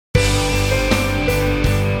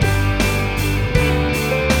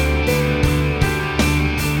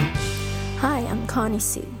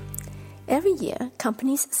Sue. Every year,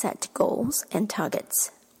 companies set goals and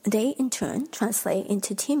targets. They, in turn, translate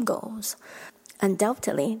into team goals.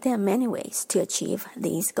 Undoubtedly, there are many ways to achieve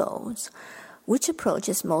these goals. Which approach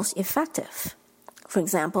is most effective? For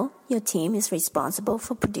example, your team is responsible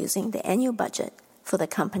for producing the annual budget for the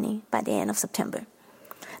company by the end of September.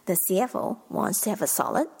 The CFO wants to have a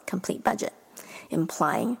solid, complete budget,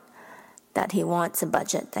 implying that he wants a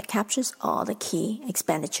budget that captures all the key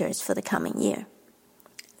expenditures for the coming year.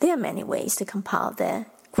 There are many ways to compile their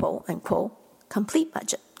quote-unquote complete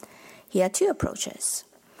budget. Here are two approaches.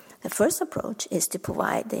 The first approach is to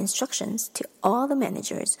provide the instructions to all the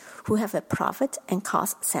managers who have a profit and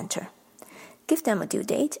cost center. Give them a due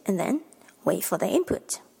date and then wait for their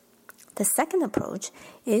input. The second approach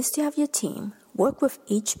is to have your team work with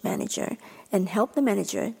each manager and help the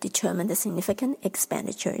manager determine the significant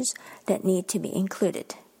expenditures that need to be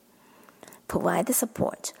included. Provide the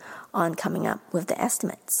support on coming up with the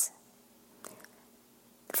estimates.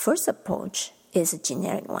 The first approach is a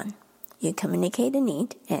generic one. You communicate the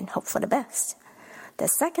need and hope for the best. The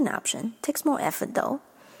second option takes more effort though.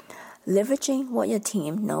 Leveraging what your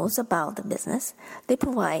team knows about the business, they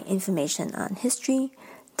provide information on history,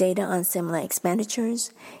 data on similar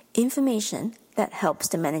expenditures, information that helps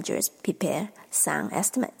the managers prepare sound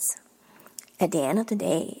estimates. At the end of the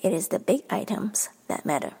day, it is the big items that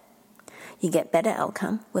matter. You get better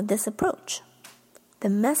outcome with this approach. The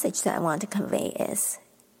message that I want to convey is,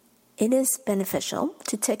 it is beneficial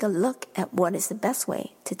to take a look at what is the best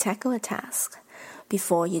way to tackle a task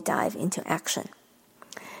before you dive into action.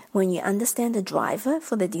 When you understand the driver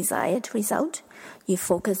for the desired result, you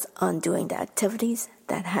focus on doing the activities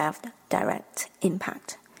that have direct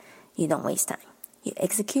impact. You don't waste time. You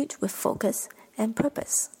execute with focus and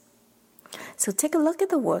purpose. So take a look at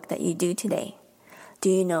the work that you do today. Do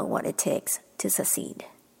you know what it takes to succeed?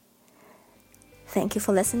 Thank you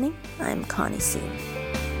for listening. I'm Connie Sue.